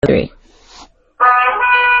3.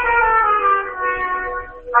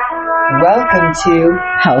 Welcome to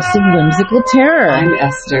House of Whimsical Terror. I'm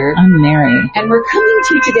Esther. I'm Mary. And we're coming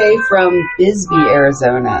to you today from Bisbee,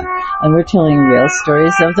 Arizona. And we're telling real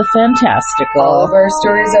stories of the fantastical. All of our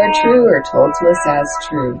stories are true or told to us as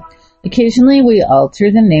true. Occasionally we alter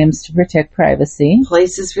the names to protect privacy.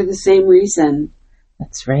 Places for the same reason.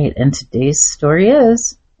 That's right. And today's story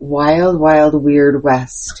is Wild, Wild, Weird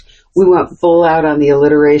West. We went full out on the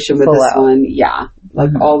alliteration with this one. Yeah.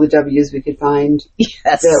 Like all the W's we could find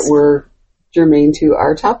that were germane to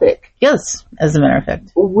our topic. Yes, as a matter of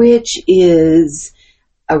fact. Which is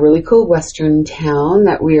a really cool western town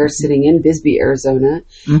that we are sitting in, Bisbee, Arizona.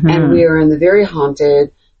 And we are in the very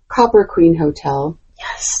haunted Copper Queen Hotel.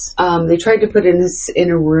 Yes. They tried to put us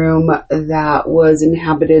in a room that was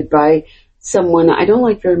inhabited by someone I don't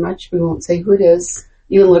like very much. We won't say who it is.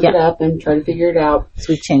 You can look it up and try to figure it out.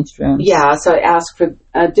 So we changed rooms. Yeah, so I asked for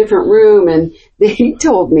a different room, and they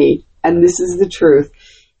told me, and this is the truth,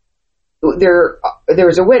 there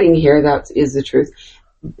was a wedding here, that is the truth.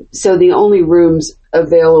 So the only rooms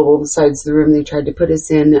available besides the room they tried to put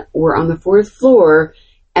us in were on the 4th floor,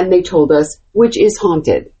 and they told us, which is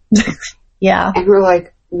haunted. Yeah. And we're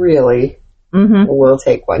like, really? We'll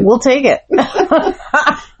take one. We'll take it.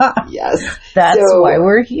 Yes. That's why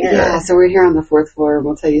we're here. Yeah, so we're here on the 4th floor, and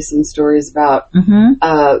we'll tell you some stories about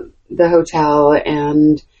the hotel,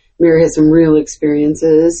 and Mary has some real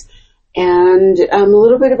experiences, and a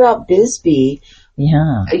little bit about Bisbee.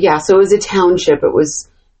 Yeah. Yeah, so it was a township. It was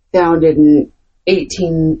founded in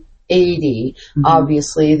 1880.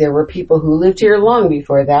 Obviously, there were people who lived here long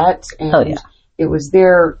before that. And it was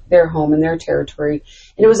their home and their territory.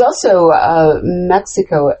 And it was also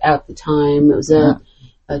Mexico at the time. It was a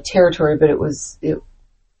territory, but it was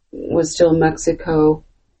still Mexico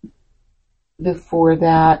before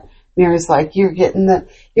that. Mary's like, you're getting the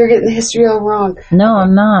history all wrong. No,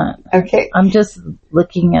 I'm not. Okay. I'm just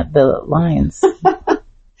looking at the lines.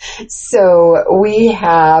 So we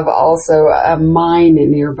have also a mine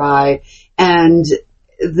nearby, and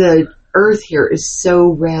the earth here is so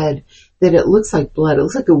red that it looks like blood. It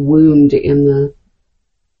looks like a wound in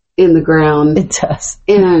the ground. It does.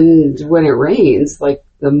 And when it rains, like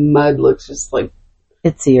the mud looks just like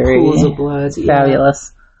it's eerie. Pools of blood. It's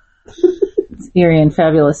fabulous. It's eerie and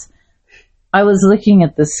fabulous. I was looking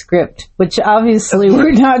at the script, which obviously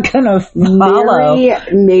we're not going to follow. Mary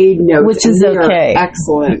made notes, which is okay.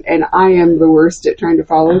 Excellent, and I am the worst at trying to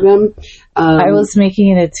follow them. I was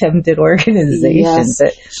making an attempt at organization. Yes,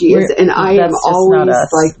 but she is, and I am always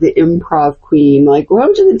like the improv queen. Like, well,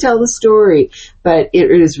 I'm going to tell the story, but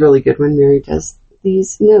it is really good when Mary does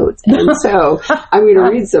these notes, and so I'm going to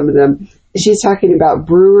read some of them. She's talking about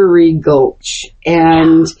Brewery Gulch,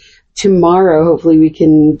 and tomorrow, hopefully, we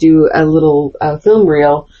can do a little film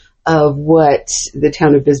reel of what the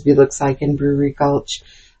town of Bisbee looks like in Brewery Gulch.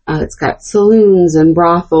 It's got saloons and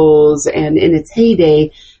brothels, and in its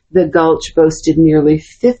heyday, the Gulch boasted nearly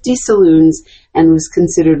 50 saloons and was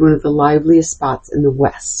considered one of the liveliest spots in the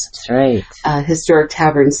West. That's right. Historic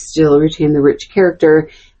taverns still retain the rich character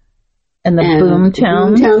and the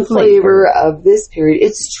boomtown flavor of this period.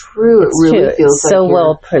 It's true. It really feels like so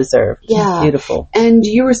well preserved. Yeah. Beautiful. And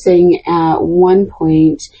you were saying at one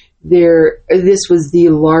point this was the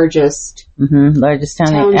largest town in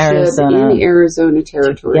Arizona. In the Arizona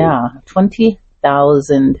territory. Yeah.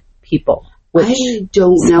 20,000 people. I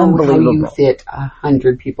don't know how you fit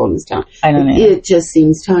 100 people in this town. I don't know. It just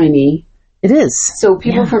seems tiny. It is. So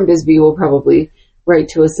people from Bisbee will probably write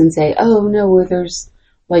to us and say, oh, no, there's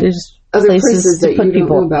other places that you don't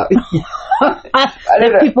know about.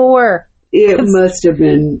 That people were. It must have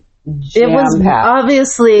been It was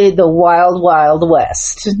obviously the Wild, Wild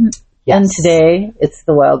West. Yes. And today, it's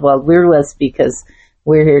the Wild, Wild Weird West because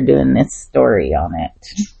we're here doing this story on it.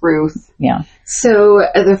 Truth. Yeah. So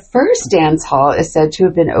the first dance hall is said to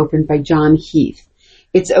have been opened by John Heath.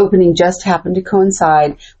 Its opening just happened to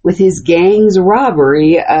coincide with his gang's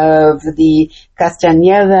robbery of the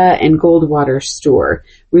Castañeda and Goldwater store,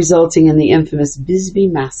 resulting in the infamous Bisbee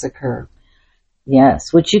Massacre.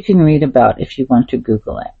 Yes, which you can read about if you want to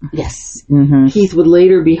Google it. Yes. Heath would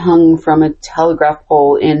later be hung from a telegraph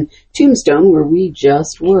pole in Tombstone, where we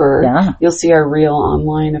just were. Yeah. You'll see our reel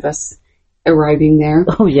online of us arriving there.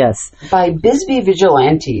 Oh, yes. By Bisbee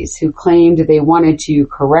vigilantes who claimed they wanted to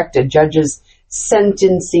correct a judge's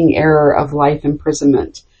sentencing error of life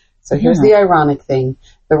imprisonment. So here's the ironic thing.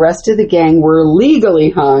 The rest of the gang were legally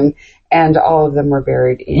hung, and all of them were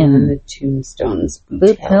buried in the Tombstone's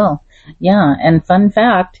Boot Hill. Yeah, and fun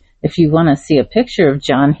fact, if you want to see a picture of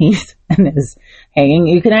John Heath and his hanging,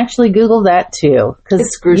 you can actually Google that too.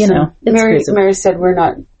 It's gruesome. It's gruesome. Mary said we're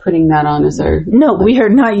not putting that on as our... No, we are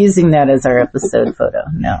not using that as our episode photo.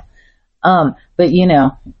 No. But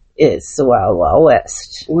it's the Wild Wild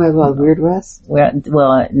West. Wild Weird West?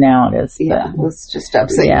 Well, now it is. Yeah, let's just stop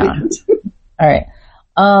saying it. All right.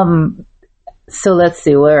 So let's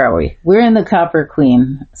see, where are we? We're in the Copper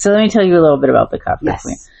Queen. So let me tell you a little bit about the Copper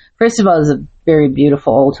Queen. First of all, it's a very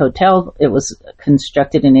beautiful old hotel. It was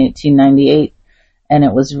constructed in 1898, and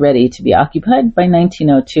it was ready to be occupied by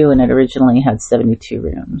 1902, and it originally had 72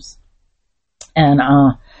 rooms. And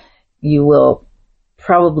you will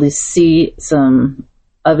probably see some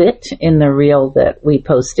of it in the reel that we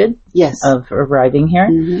posted of arriving here.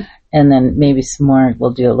 Mm-hmm. And then maybe some more.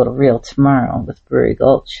 We'll do a little reel tomorrow with Brewery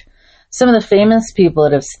Gulch. Some of the famous people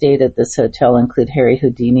that have stayed at this hotel include Harry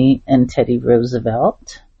Houdini and Teddy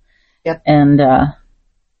Roosevelt. Yep. And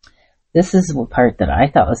this is the part that I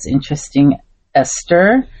thought was interesting.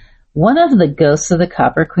 Esther, one of the ghosts of the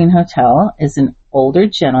Copper Queen Hotel, is an older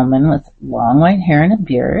gentleman with long white hair and a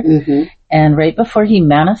beard. Mm-hmm. And right before he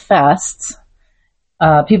manifests,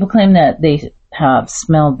 people claim that they have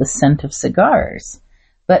smelled the scent of cigars.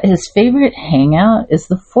 But his favorite hangout is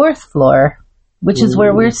the 4th floor, which is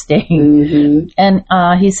where we're staying. Mm-hmm. And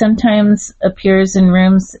he sometimes appears in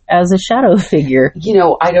rooms as a shadow figure.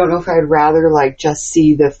 I don't know if I'd rather just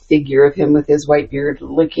see the figure of him with his white beard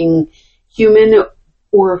looking human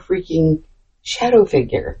or a freaking shadow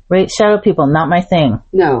figure. Right, shadow people, not my thing.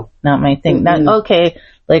 No. Not my thing. Mm-hmm. Okay,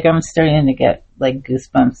 I'm starting to get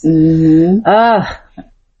goosebumps. Mm-hmm.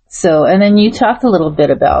 So, and then you talked a little bit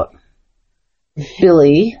about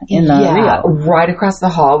Billy in the reel. Right across the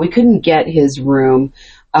hall. We couldn't get his room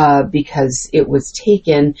because it was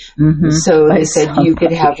taken. Mm-hmm. So they said you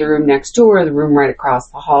could have the room next door, the room right across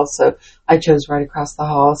the hall. So I chose right across the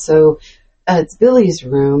hall. So it's Billy's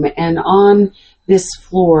room. And on this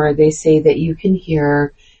floor, they say that you can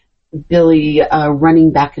hear Billy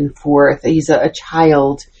running back and forth. He's a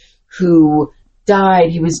child who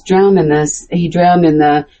died. He was drowned in he drowned in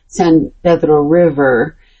the San Pedro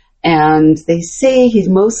River. And they say he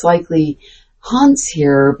most likely haunts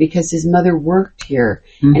here because his mother worked here,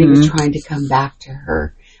 and he was trying to come back to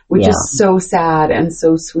her, which is so sad and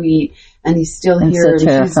so sweet. And he's still here. So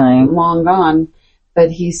terrifying. She's long gone,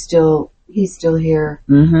 but he's still here,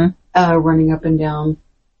 running up and down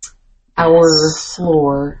our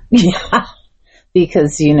floor. Yeah,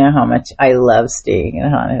 because you know how much I love staying in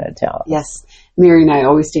haunted hotels. Yes, Mary and I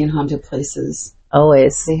always stay in haunted places.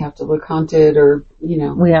 Always. They have to look haunted or,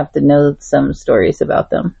 We have to know some stories about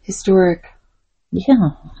them. Historic. Yeah.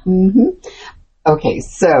 Mm-hmm. Okay,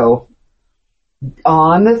 so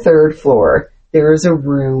on the 3rd floor, there is a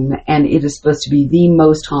room, and it is supposed to be the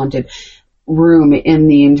most haunted room in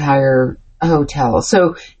the entire hotel.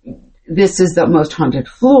 So this is the most haunted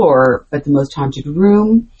floor, but the most haunted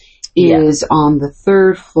room is on the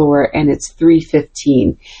 3rd floor, and it's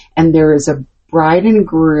 315. And there is a bride and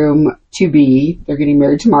groom to be, they're getting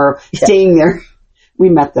married tomorrow, staying there. We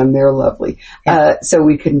met them. They're lovely. So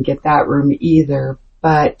we couldn't get that room either,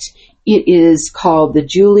 but it is called the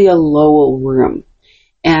Julia Lowell room.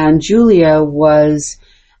 And Julia was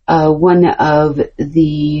one of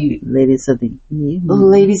the ladies of the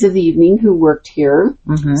evening who worked here,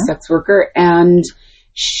 sex worker. And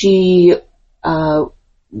she fell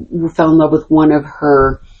in love with one of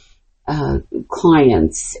her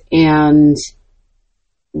clients, and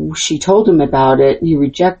she told him about it, and he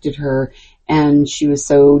rejected her, and she was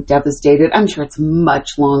so devastated. I'm sure it's a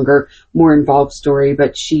much longer, more involved story,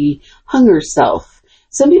 but she hung herself.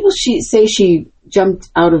 Some people say she jumped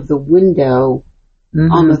out of the window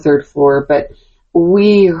on the 3rd floor, but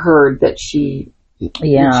we heard that she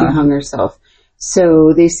hung herself.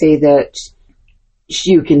 So they say that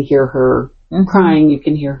you can hear her crying, you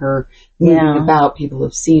can hear her moving about. People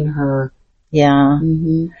have seen her. Yeah.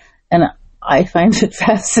 And I find it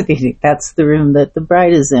fascinating. That's the room that the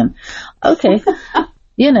bride is in. Okay.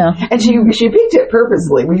 And she picked it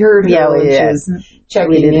purposely. We heard her when she was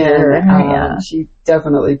checking in. She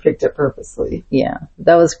definitely picked it purposely. Yeah.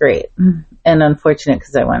 That was great. And unfortunate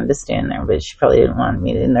because I wanted to stay in there, but she probably didn't want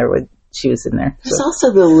me in there when she was in there. There's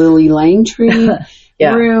also the Lily Langtree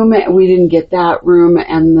room. We didn't get that room.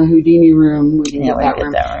 And the Houdini room. We didn't get that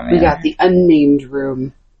room. We got the unnamed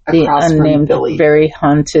room. Across the unnamed, from Billy. Very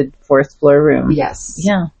haunted 4th floor room. Yes.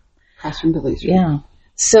 Yeah. Across from Billy's room. Yeah.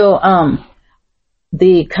 So,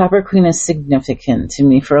 the Copper Queen is significant to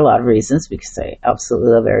me for a lot of reasons, because I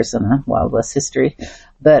absolutely love Arizona Wild West history,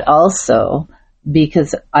 but also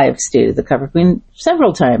because I've stayed at the Copper Queen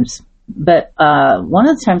several times. But one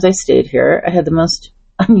of the times I stayed here, I had the most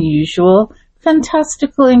unusual,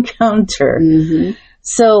 fantastical encounter.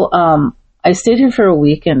 So, I stayed here for a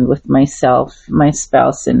weekend with myself, my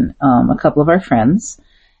spouse, and a couple of our friends.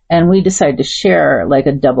 And we decided to share like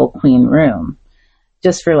a double queen room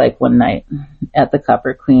just for like one night at the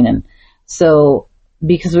Copper Queen. And so,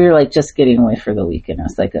 because we were like just getting away for the weekend, it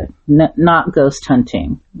was like not ghost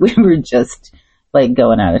hunting. We were just like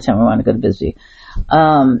going out of town. We wanted to go to Bisbee.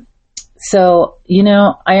 So,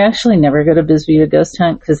 I actually never go to Bisbee to ghost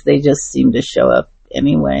hunt because they just seem to show up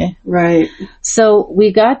anyway. Right. So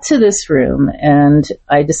we got to this room and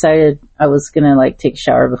I decided I was going to like take a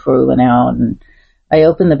shower before we went out, and I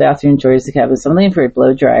opened the bathroom doors of the cabinet. So I'm looking for a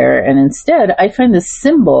blow dryer, and instead I find a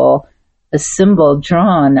symbol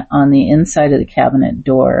drawn on the inside of the cabinet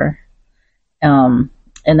door. And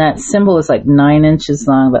that symbol was like 9 inches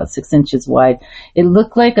long, about 6 inches wide. It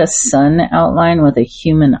looked like a sun outline with a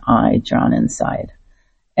human eye drawn inside.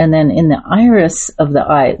 And then in the iris of the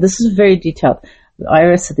eye, this is very detailed, the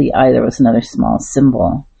iris of the eye, there was another small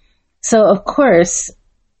symbol. So of course,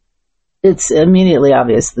 it's immediately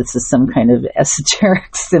obvious this is some kind of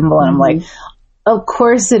esoteric symbol. And I'm like, of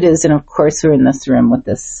course it is. And of course we're in this room with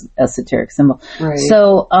this esoteric symbol. Right.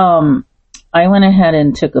 So, I went ahead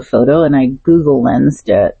and took a photo and I Google lensed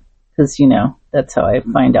it because, that's how I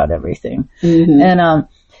find out everything. Mm-hmm. And,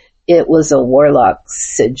 it was a warlock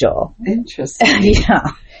sigil. Interesting. Yeah.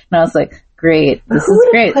 And I was like, great. This is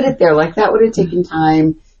great. Put it there. Like that would have taken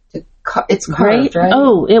time to it's carved, right?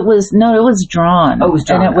 Oh, it was drawn. Oh, it was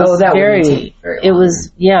drawn. And it was that very long. It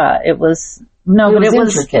was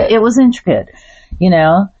intricate. It was intricate,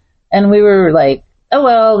 and we were like, oh,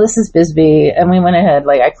 well, this is Bisbee. And we went ahead,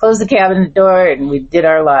 like I closed the cabinet door and we did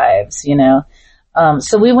our lives,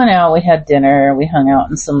 So we went out, we had dinner, we hung out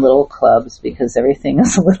in some little clubs because everything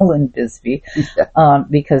is little in Bisbee,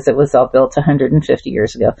 because it was all built 150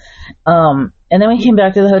 years ago. And then we came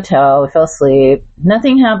back to the hotel, we fell asleep.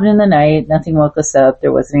 Nothing happened in the night. Nothing woke us up.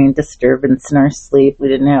 There wasn't any disturbance in our sleep. We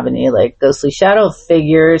didn't have any like ghostly shadow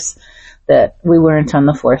figures that we weren't on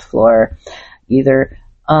the 4th floor either.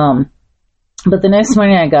 But the next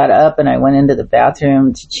morning I got up and I went into the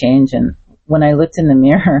bathroom to change. And when I looked in the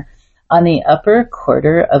mirror, on the upper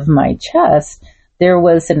quarter of my chest, there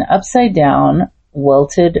was an upside down,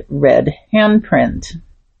 welted red handprint.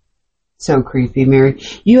 So creepy, Mary.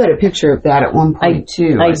 You had a picture of that at one point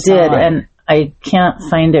too. I did, and I can't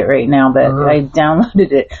find it right now, but I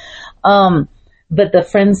downloaded it. But the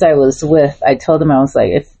friends I was with, I told them, I was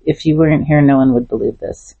like, if you weren't here, no one would believe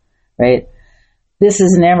this, right? This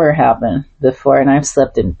has never happened before, and I've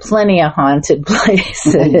slept in plenty of haunted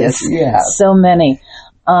places. Yes, so many.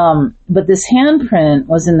 But this handprint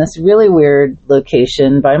was in this really weird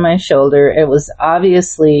location by my shoulder. It was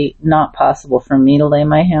obviously not possible for me to lay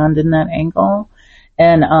my hand in that angle.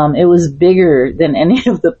 And it was bigger than any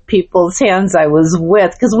of the people's hands I was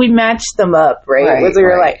with, because we matched them up, right? We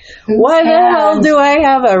were like, why the hell do I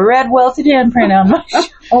have a red welted handprint on my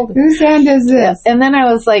shoulder? Whose hand is this? And then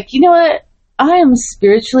I was like, you know what? I am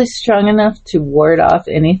spiritually strong enough to ward off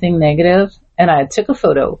anything negative. And I took a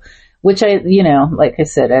photo, which I, like I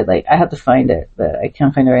said, I have to find it, but I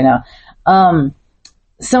can't find it right now.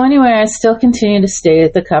 So anyway, I still continue to stay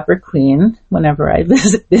at the Copper Queen whenever I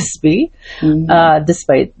visit Bisbee,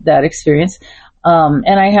 despite that experience.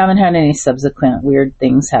 And I haven't had any subsequent weird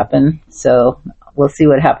things happen. So we'll see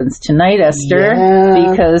what happens tonight, Esther,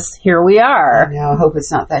 because here we are. I hope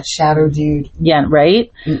it's not that shadow dude. Yeah,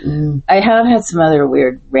 right? Mm-mm. I have had some other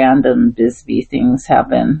weird, random Bisbee things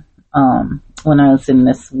happen when I was in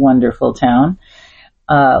this wonderful town.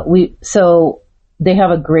 So they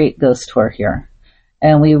have a great ghost tour here.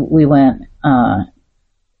 And we went on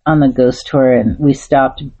the ghost tour, and we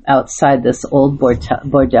stopped outside this old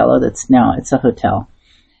bordello that's now, it's a hotel.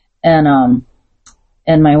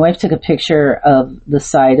 And my wife took a picture of the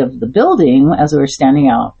side of the building as we were standing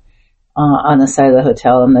out on the side of the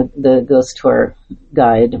hotel, and the ghost tour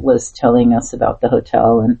guide was telling us about the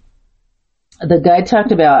hotel. And the guide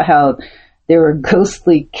talked about how there were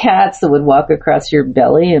ghostly cats that would walk across your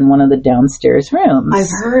belly in one of the downstairs rooms. I've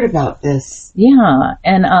heard about this. Yeah.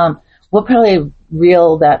 And we'll probably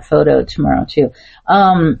reel that photo tomorrow too,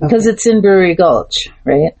 because it's in Brewery Gulch,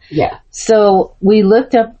 right? Yeah. So we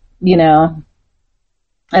looked up,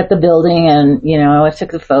 at the building, and, I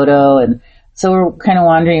took the photo, and so we're kind of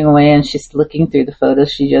wandering away, and she's looking through the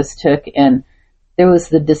photos she just took, and there was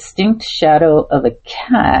the distinct shadow of a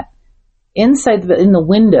cat in the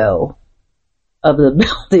window of the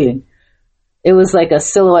building. It was like a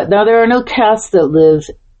silhouette. Now, there are no cats that live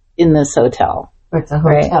in this hotel. It's a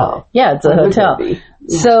hotel. Right? Yeah, it's a hotel. Yeah.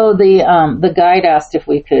 So the guide asked if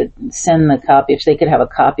we could send the copy, if they could have a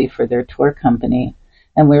copy for their tour company.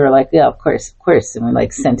 And we were like, yeah, of course. And we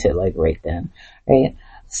sent it right then. Right.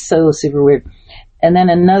 so super weird. And then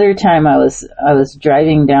another time I was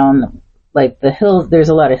driving down like the hill. There's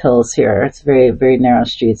a lot of hills here. It's very, very narrow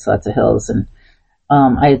streets, lots of hills. And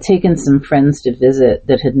I had taken some friends to visit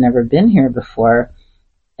that had never been here before.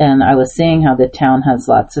 And I was saying how the town has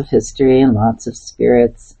lots of history and lots of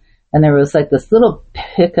spirits. And there was like this little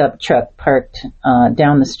pickup truck parked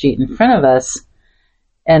down the street in front of us.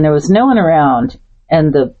 And there was no one around.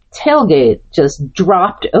 And the tailgate just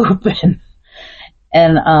dropped open.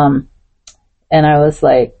 And I was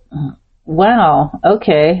like, wow,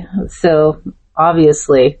 okay. So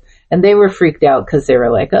obviously, and they were freaked out because they were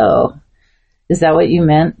like, oh, is that what you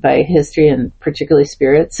meant by history and particularly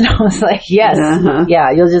spirits? And I was like, yes,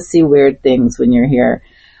 yeah, you'll just see weird things when you're here.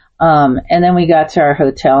 And then we got to our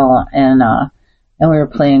hotel and we were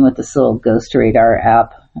playing with this little Ghost Radar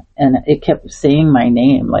app and it kept saying my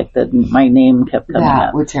name, like my name kept coming up.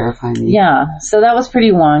 That would terrify me. Yeah. So that was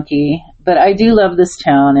pretty wonky, but I do love this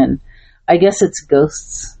town and I guess it's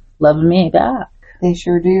ghosts love me back. They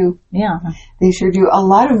sure do. Yeah. They sure do. A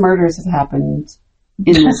lot of murders have happened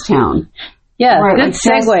in this town. Yeah. Right, good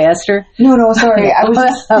like segue, Esther. No, sorry. I was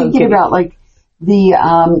just thinking about like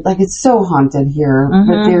the, like it's so haunted here,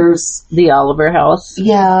 but there's the Oliver House.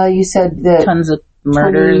 Yeah. You said that tons of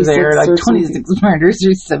murders there, like 26 murders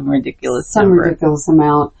or some ridiculous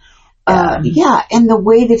amount. Yeah. And the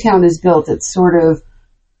way the town is built, it's sort of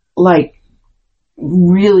like,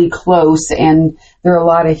 really close and there are a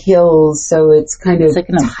lot of hills, so it's kind of like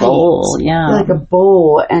in a bowl, like a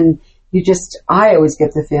bowl, and I always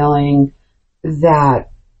get the feeling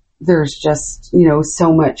that there's just,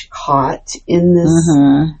 so much caught in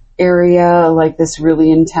this area, like this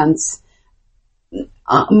really intense,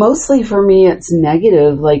 mostly for me it's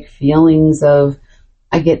negative, like feelings of,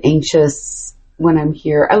 I get anxious when I'm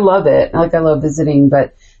here. I love it, like I love visiting,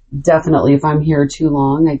 but definitely, if I'm here too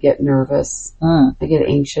long, I get nervous. I get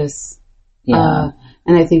anxious. Yeah.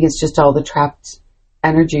 And I think it's just all the trapped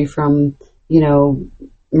energy from,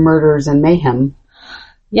 murders and mayhem.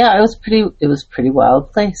 Yeah, it was pretty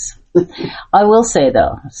wild place. I will say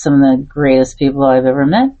though, some of the greatest people I've ever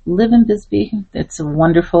met live in Bisbee. It's a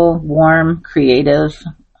wonderful, warm, creative,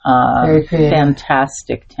 very creative,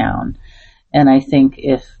 fantastic town. And I think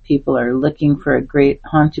if people are looking for a great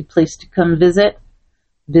haunted place to come visit,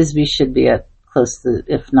 Bisbee should be at close to,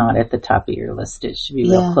 if not at the top of your list. It should be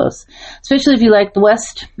real close, especially if you like the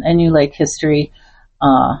West and you like history,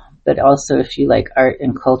 but also if you like art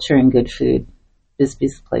and culture and good food.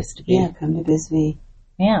 Bisbee's the place to be. Yeah, come to Bisbee.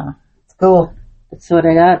 Yeah, it's cool. That's what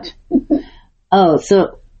I got. Oh,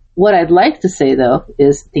 so what I'd like to say though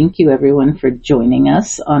is thank you everyone for joining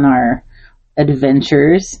us on our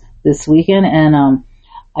adventures this weekend, and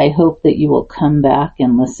I hope that you will come back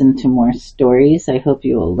and listen to more stories. I hope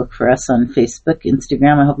you will look for us on Facebook,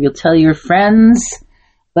 Instagram. I hope you'll tell your friends.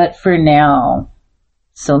 But for now,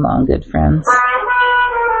 so long, good friends.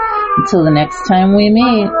 Until the next time we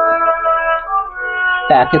meet,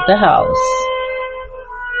 back at the house.